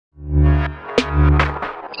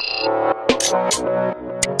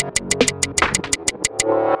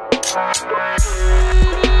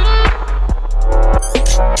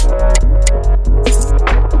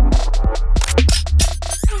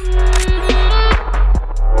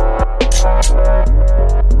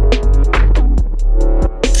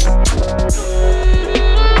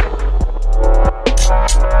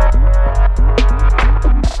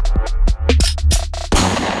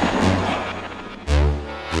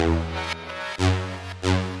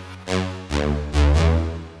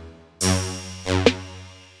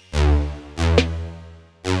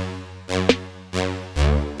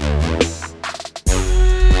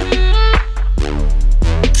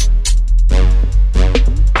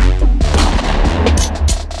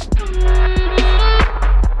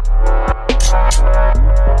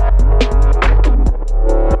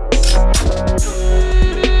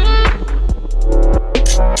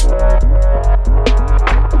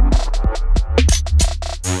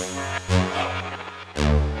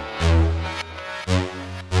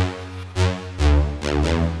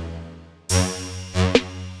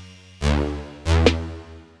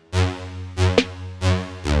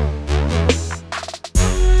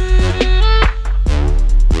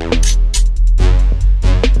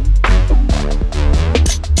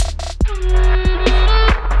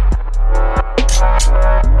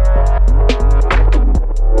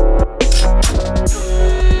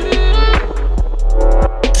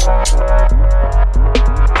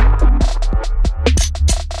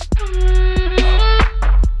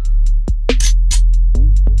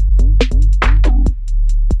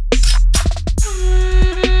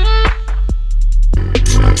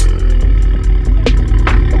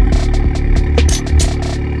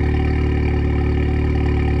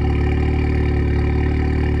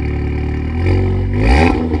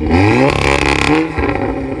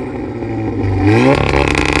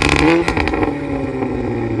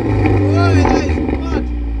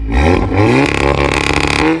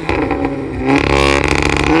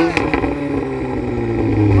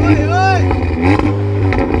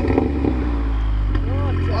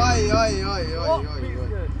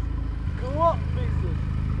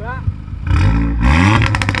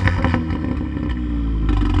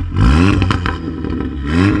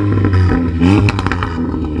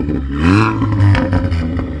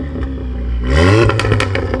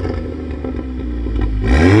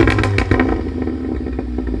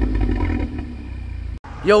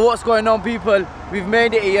Yo, what's going on, people? We've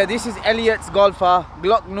made it here. This is Elliot's GOLFR,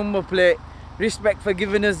 Glock number plate. Respect for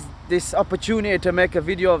giving us this opportunity to make a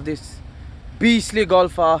video of this beastly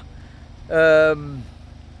GOLFR.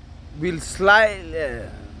 We'll slide.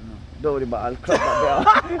 Don't worry about it, I'll crop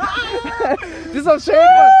that bit out. This is what I'm saying,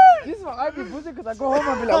 man. This is what I've been buzzing because I go home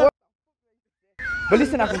and be like, what? But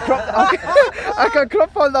listen, I can crop that. I can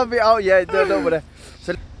crop all that bit out, yeah, don't worry.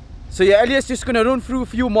 So yeah, Elliot's just gonna run through a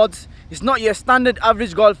few mods. It's not your standard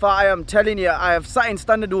average GOLFR, I am telling you. I have sat in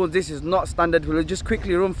standard ones, this is not standard. We'll just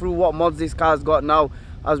quickly run through what mods this car's got now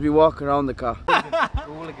as we walk around the car.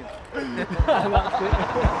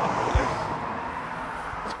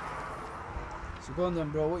 So go on then,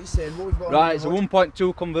 bro, what you saying? What we've got? Right, it's a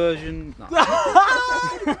 1.2 conversion. No.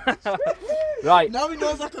 Right. Now he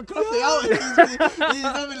knows I can crop it out.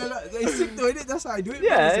 He's sick doing it, that's how I do it.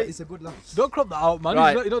 Yeah. It's a good laugh. Don't crop that out, man.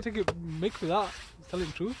 Right. You don't take it, make for that. Tell him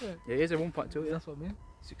the truth, mate. Yeah, it is a 1.2. Yeah, that's what I mean.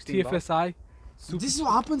 16 TFSI. This is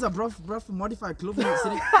what happens at Bradford modified club.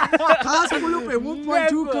 Cars pull up in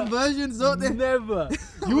 1.2 conversions, don't they? Never.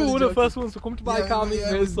 You were one of the first ones to come to buy a car, mate.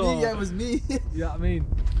 Yeah, it was me. Yeah, I mean,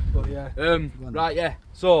 but yeah. Right, yeah.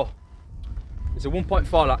 So it's a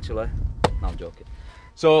 1.4 actually. No, I'm joking.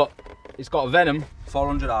 So it's got a Venom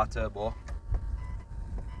 400R turbo.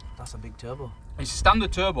 That's a big turbo. It's a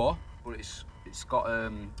standard turbo, but it's got a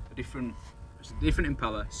different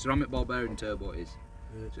impeller, ceramic ball bearing turbo it is.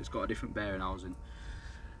 So it's got a different bearing housing.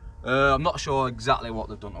 I'm not sure exactly what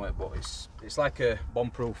they've done to it, but it's like a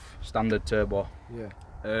bomb-proof standard turbo. Yeah.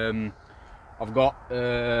 I've got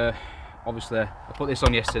obviously I put this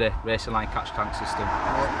on yesterday, racing line catch tank system.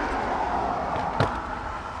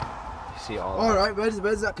 You see it all. All right,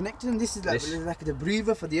 where's that connected? And this is like the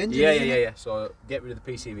breather for the engine. Yeah. So get rid of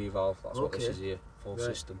the PCV valve. That's what this is here. Full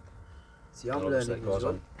system. See, I'm learning. It goes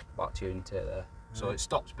on back to your intake there. So it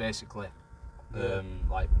stops basically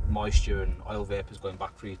like moisture and oil vapours going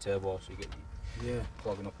back through your turbo, so you get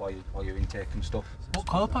clogging up all your intake and stuff. What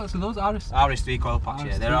coil packs are those? RS3 coil packs,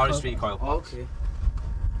 yeah, they're RS3 coil packs. Oh, okay.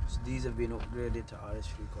 So these have been upgraded to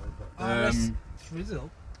RS3 coil packs. Frizzle?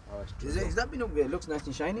 Has that been upgraded? It looks nice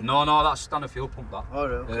and shiny. No, that's standard fuel pump that. Oh,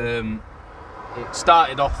 right, okay. It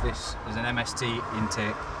started off this as an MST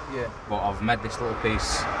intake. Yeah. But I've made this little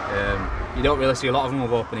piece. You don't really see a lot of them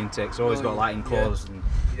with open intakes. Always got light enclosed, and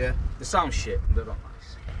they sound shit. They're not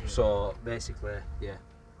nice. Yeah. So basically, yeah,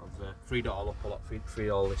 I've freed it all up a lot. Freed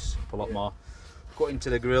all this up a lot more. Got into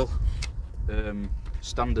the grill.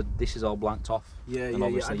 Standard. This is all blanked off. Yeah.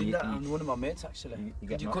 I did that on one of my mates actually.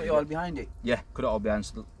 Did you cut it all behind it? Yeah, cut it all behind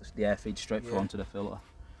so the air feeds straight through onto the filter.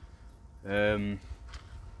 And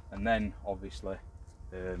then obviously,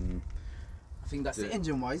 I think that's the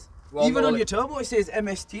engine wise. Well, even on your turbo it says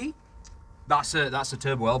MST. That's a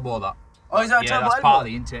turbo elbow. That. Oh, is that a turbo elbow? Yeah, that's part of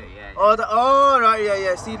the intake. Yeah. Oh, right.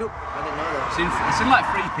 Yeah. See, look, I didn't know that. It's in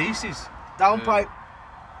like 3 pieces. Downpipe,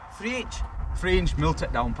 3-inch. 3-inch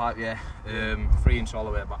Miltech downpipe, yeah. 3-inch all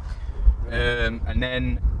the way back. And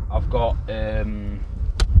then I've got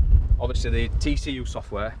obviously the TCU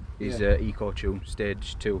software is EcoTune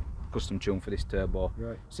Stage 2 custom tune for this turbo.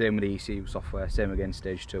 Right. Same with the ECU software, same again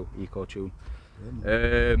Stage 2 EcoTune.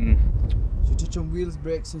 So you touch on wheels,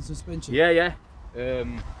 brakes and suspension? Yeah.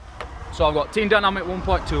 So I've got Team Dynamic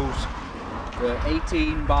 1.2s,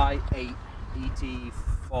 18 by 8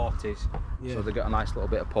 ET40s. Yeah. So they got a nice little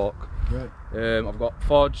bit of pork. Right. I've got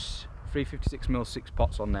Ford's 356mm 6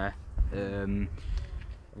 pots on there. I've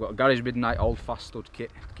got a Garage Midnight old fast stud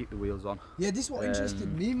kit to keep the wheels on. Yeah, this is what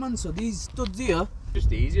interested me, man. So these studs here,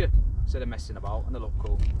 just easier instead of messing about, and they look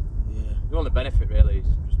cool. Yeah. The only benefit really is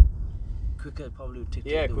just quicker probably to take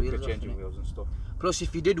the quicker wheels changing off, wheels and stuff. Plus,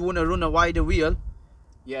 if you did want to run a wider wheel,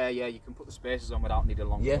 yeah, you can put the spacers on without needing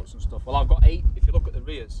long bolts and stuff. Well, I've got 8. If you look at the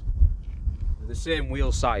rears, they're the same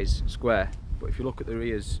wheel size, square. But if you look at the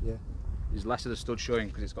rears, there's less of the stud showing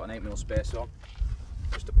because it's got an 8mm spacer on,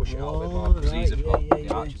 just to push it out a bit more. Because these have got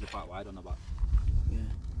the arches are quite wide on the back.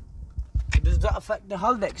 Yeah. Does that affect the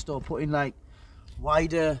hull decks though? Putting like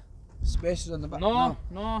wider spacers on the back? No,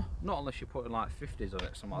 not unless you're putting like 50s on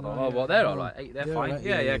it. Something I don't know, but they're alright. They're fine. Right,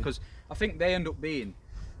 yeah, because I think they end up being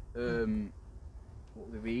what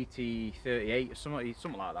would be ET38 or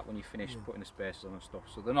something like that when you finish putting the spacers on and stuff.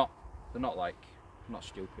 So they're not like not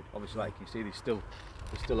stupid. Obviously, like you can see, there's still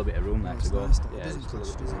a bit of room there to go. Nice, yeah, it doesn't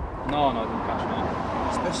catch, does it? No, it doesn't catch, no.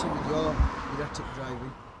 Especially with your erratic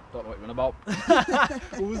driving. Don't know what you're on about.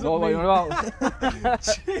 Don't know what you're on about.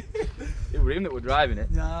 It was him that were driving it.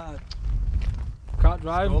 Nah. Can't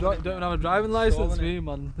drive, don't have a driving license, me,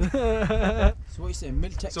 man. So what you saying,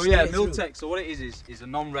 Miltech? So yeah, Miltech. So what it is a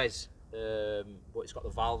non-res, but it's got the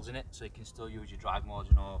valves in it, so you can still use your drive modes,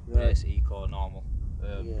 you know, race, eco, normal.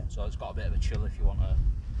 So it's got a bit of a chill if you want to,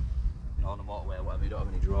 you know, on the motorway or whatever. You don't have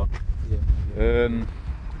any drone.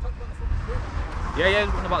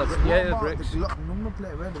 What about the bricks? The number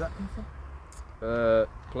plate, where did that come from?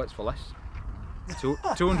 Plates for less.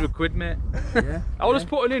 200 quid, mate. Yeah. I was just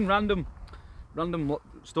putting in random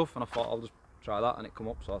stuff, and I thought I'll just try that, and it come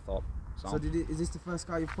up. So I thought. So is this the first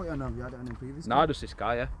car you put on? Have you had it on in previous? No, just this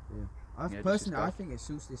car, yeah. Personally, I think it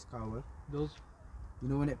suits this car well. It does. You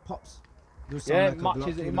know when it pops. Yeah, it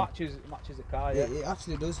matches the car. Yeah, it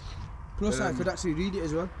actually does. Plus, I could actually read it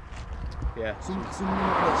as well. Yeah. Some number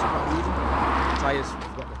plates you can't read them. Tyres,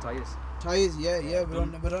 we've got the tyres. Tyres, yeah,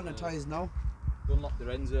 we're on the tyres now. Dunlop the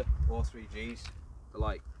Renza 03Gs. They're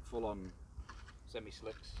like full on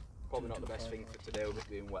semi-slicks. Probably not the best thing for today with it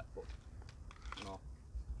being wet, but you know.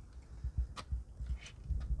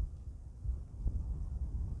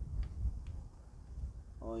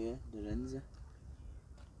 Oh yeah, the Renza.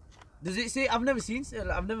 Does it say? I've never seen.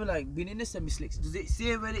 I've never like been in a semi-slicks. Does it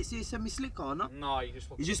say where it says semi-slick or not? No, you just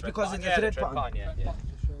look. It's just because of the thread pattern. Yeah.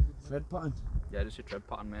 Thread pattern. Yeah, just a tread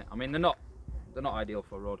pattern, mate. I mean, they're not ideal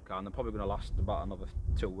for a road car, and they're probably going to last about another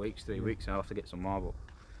 2 weeks, 3 weeks, and I'll have to get some more. But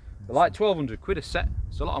they're like 1,200 quid a set.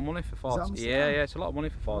 It's a lot of money for 4. Yeah, it's a lot of money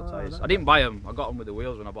for 4 tyres. I didn't buy them. I got them with the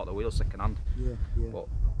wheels when I bought the wheels second hand. Yeah. But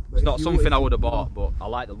it's not something I would have bought, but I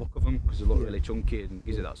like the look of them because they look really chunky and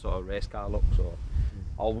gives it that sort of race car look. So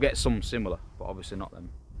I'll get some similar, but obviously not them.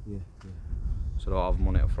 Yeah. So I don't have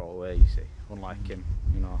money to throw away, you see. Unlike him,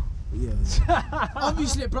 you know. Yeah.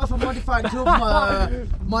 Obviously, Bradford Modified Club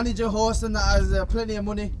manager, host, and that has plenty of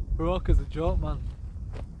money. Broke as a joke, man.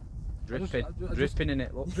 Dripping in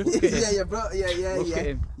it. Look. Yeah, bro. Yeah. Look at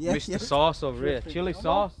him, Mr. Sauce over here. Chili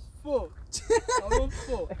sauce. Fuck. I'm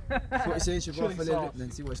fuck. What you say? Should go for a little bit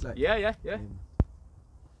and see what it's like. Yeah.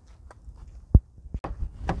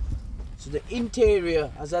 So the interior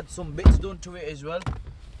has had some bits done to it as well.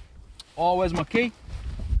 Oh, where's my key?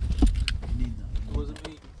 Need that. It wasn't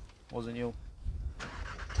me. Wasn't you?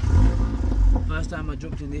 First time I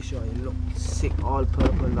jumped in this shot, it looked sick, all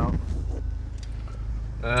purple now.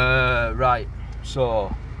 Right.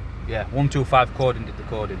 So, yeah, 125 coding did the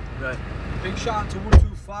coding. Right. Big shout out to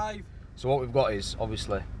 125. So what we've got is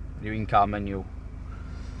obviously new in-car menu.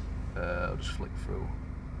 I'll just flick through.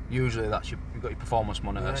 Usually you've got your performance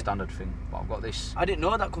monitor, standard thing, but I've got this. I didn't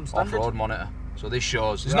know that comes standard. Off-road monitor. So this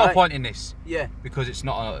shows. There's no point in this. Yeah. Because it's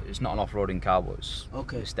not an off-roading car, but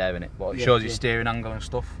it's steering it. But it shows your steering angle and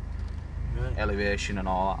stuff, elevation and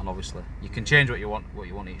all that, and obviously you can change what you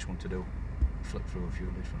want each one to do. Flip through a few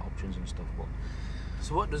different options and stuff. But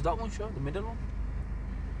so what does that one show? The middle one?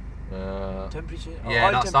 Temperature.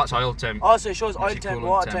 Yeah, that's oil temp. Oh, so it shows oil temp,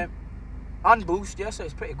 water temp, and boost. Yeah, so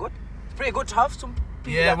it's pretty good. It's pretty good to have some.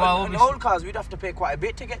 Yeah, well, in old cars we'd have to pay quite a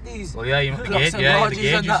bit to get these. Well, yeah,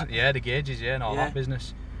 the gauges, and all that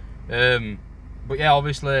business. But yeah,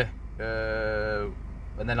 obviously, and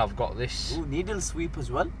then I've got this. Ooh, needle sweep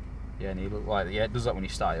as well. Yeah, needle. Like, yeah, it does that when you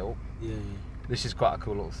start it up. Yeah. This is quite a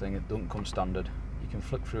cool little thing. It doesn't come standard. You can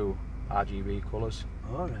flick through RGB colours.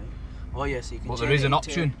 All right. Oh yeah, so you can. But there is an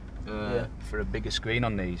option for a bigger screen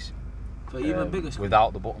on these. For even bigger screen.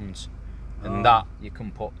 Without the buttons, and that you can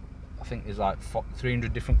put. I think there's like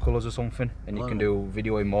 300 different colours or something, and you can do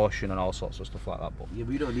video in motion and all sorts of stuff like that. But yeah,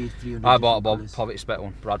 we don't need 300. I bought a poverty spec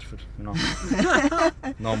one, Bradford. You know,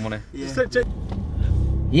 no money. Yeah.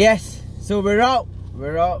 Yes. So we're out.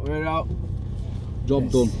 We're out. Job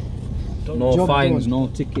done. No fines, no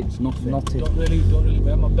tickets, nothing. Don't really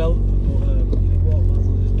wear my belt. But you know what? Might as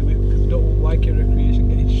well just do it because we don't want YK.RECREATIon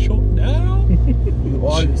getting shut down.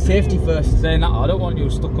 Safety first. Saying that, I don't want you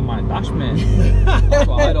stuck on my dash, mate. That's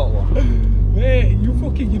what I don't want. Mate,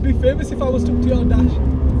 you'd be famous if I was stuck to your dash.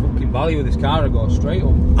 The fucking value of this car would go straight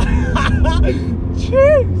up.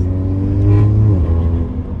 Cheers!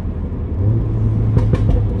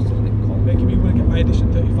 Making me want to get my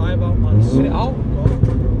edition 35 out, man. Get it out.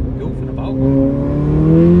 Goofing about.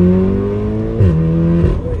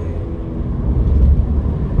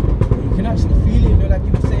 You can actually feel it, you know, like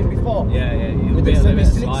you were saying before. Yeah. With the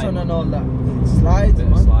semi-slicks on and all that. It slides,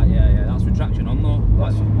 man. Yeah. That's with traction on though.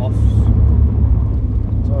 That's off.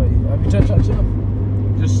 Sorry, have you tried traction off?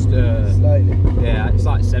 Just slightly. Yeah, it's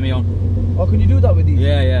like semi on. Oh, can you do that with these?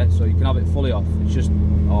 Yeah. So you can have it fully off. It's just,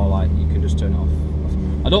 like you can just turn it off.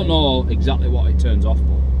 I don't know exactly what it turns off,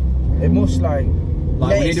 but it must like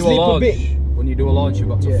when you do a launch. When you do a launch, you've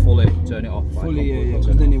got to fully turn it off. Fully, yeah.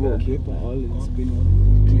 Because then it won't grip at all. It's been on.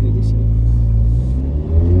 Clearly this year.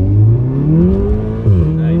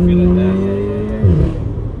 You feel it there?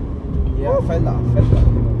 Yeah, I felt that.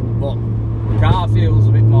 But the car feels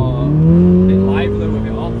a bit lively with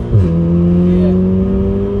it off. Yeah.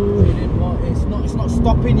 It's not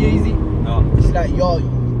stopping you easy. No. It's like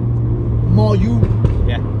more you.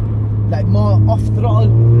 Yeah. Like more off throttle.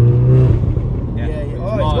 Yeah.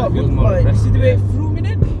 Oh, it's got good. You see the way it threw me in?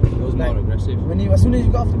 It feels more aggressive. As soon as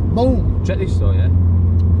you got off, boom. Check this though, yeah.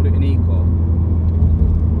 Put it in eco.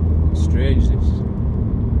 It's strange this.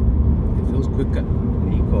 It feels quicker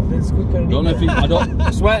in eco. Feels quicker in Don't know if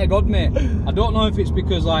I swear to God, mate. I don't know if it's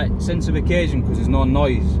because like sense of occasion, because there's no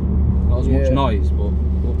noise, not as much noise. But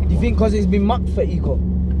do you think because it's been mapped for eco?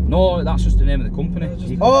 No, that's just the name of the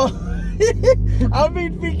company. Oh, I've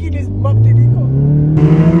been thinking it's mapped in eco.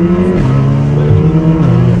 You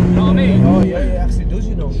know what I mean? Oh yeah, it actually does,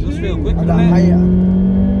 you know. It does feel quicker, At that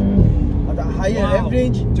higher rev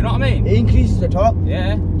range. Do you know what I mean? It increases the torque.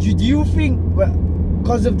 Yeah. Do you think,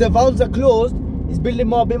 because if the valves are closed, it's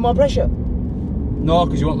building a bit more pressure? No,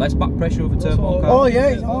 because you want less back pressure with a turbo car. Oh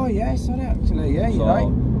yeah, sorry actually, yeah, you're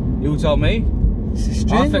right. You tell me. It's a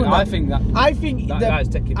strange I think that guy's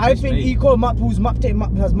taking I think eco has mapped it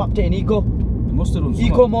in eco. It must have done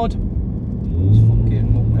something. Eco mode. It's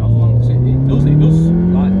fucking mucked me off, man. It does.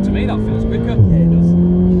 Like, to me that feels quicker. Yeah, it does.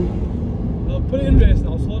 I'll put it in race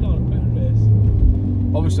now, slow down and put it in race.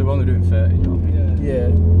 Obviously we're only doing 30, you know what I mean?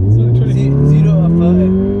 Yeah. So 20. 0 or 30.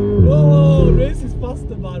 Whoa, race is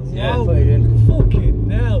faster, man. Yeah. Wow. Fucking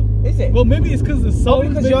hell. Is it? Well, maybe it's because the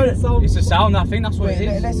sound. It's the sound, I think that's what it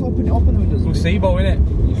is. Let's open the windows. Placebo, innit?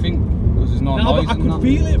 You think, because there's no noise. But I could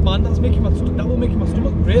feel it, man. That will make my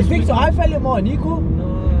stomach race. You think so? I felt it more in eco. No.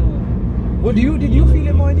 What did you feel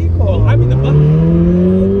it more in eco? Well, I'm in the back.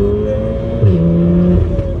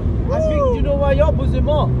 I think, you know why you're buzzing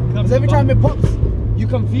more? Because every time it pops, you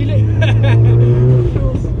can feel it.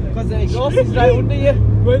 Because the exhaust is right under you.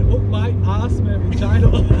 Went up my ass, maybe, China.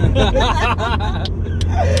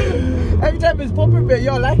 Every time it's popping, mate,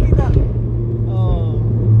 you're liking that. Oh.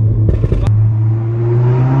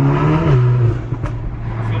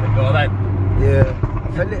 Feel it go then. Yeah, I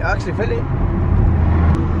felt it, I actually felt it.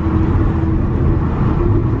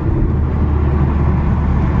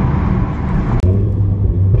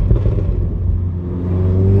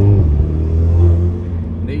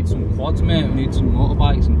 Quads, mate. We need some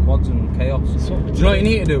motorbikes and quads and chaos. Do you know what you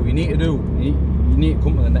need to do? You need to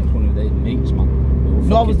come to the next one with these meets, man.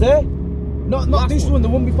 No, I was there. Not this one, the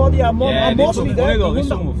one before the I'm mostly there. This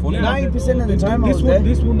one was funny. 90% of the time I was there.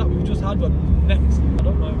 This one that we just had, but next, I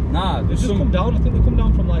don't know. Nah, they just come down. I think they come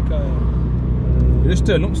down from like they just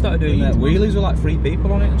turned up and started doing wheelies with like 3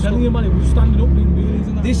 people on it. I'm telling you, man, it was standing up doing wheelies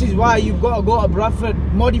and that. This is why you've got to go to Bradford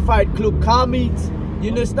Modified Club car meets. You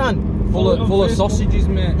understand? Full of sausages,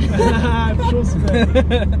 mate. Trust me.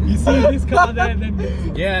 You see this car there, then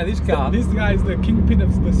yeah, this car. This guy is the kingpin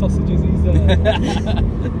of the sausages. He's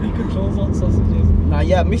he controls all the sausages. Nah,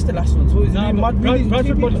 yeah, I missed the last one. So is it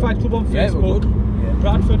Bradford Modified Club on Facebook. Yeah.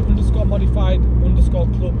 Bradford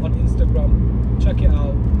 _Modified_Club on Instagram. Check it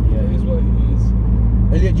out. Yeah. It is what it is.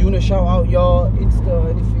 Elliot, do you want to shout out your Insta or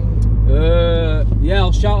anything? Yeah,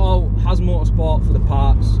 I'll shout out Has Motorsport for the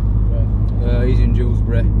parts. He's in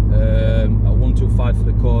Dewsbury. 125 for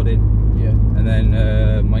the coding. Yeah. And then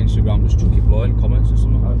my Instagram, just chuck it below in comments or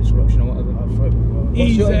something, or description or whatever.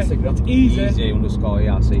 What's your Instagram? Easy.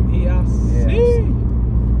 Easy_ERC.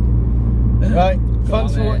 Right.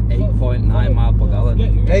 Thanks for 8.9 miles per gallon.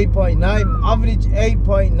 8.9, average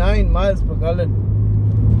 8.9 miles per gallon.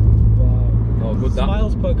 Wow. Oh, good that.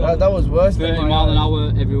 Miles per gallon. That was worse 30 than miles an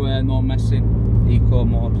hour everywhere, no messing. Eco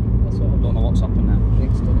mode. That's what I Don't know what's happened now.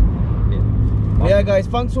 Yeah, guys,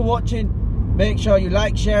 thanks for watching. Make sure you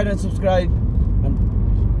like, share and subscribe, and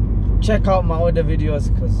check out my other videos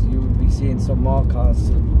because you will be seeing some more cars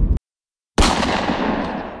soon.